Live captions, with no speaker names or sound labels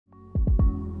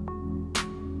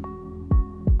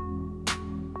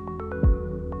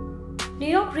New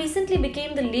York recently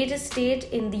became the latest state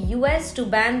in the US to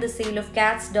ban the sale of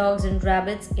cats, dogs, and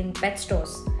rabbits in pet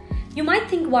stores. You might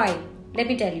think why? Let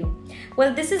me tell you.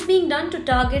 Well, this is being done to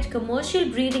target commercial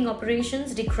breeding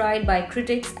operations decried by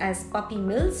critics as puppy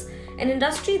mills, an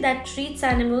industry that treats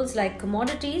animals like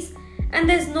commodities, and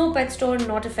there's no pet store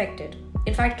not affected.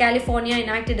 In fact, California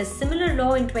enacted a similar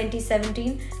law in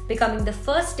 2017, becoming the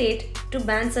first state to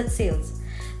ban such sales.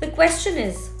 The question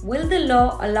is, will the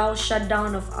law allow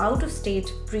shutdown of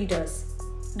out-of-state breeders?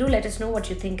 Do let us know what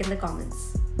you think in the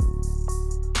comments.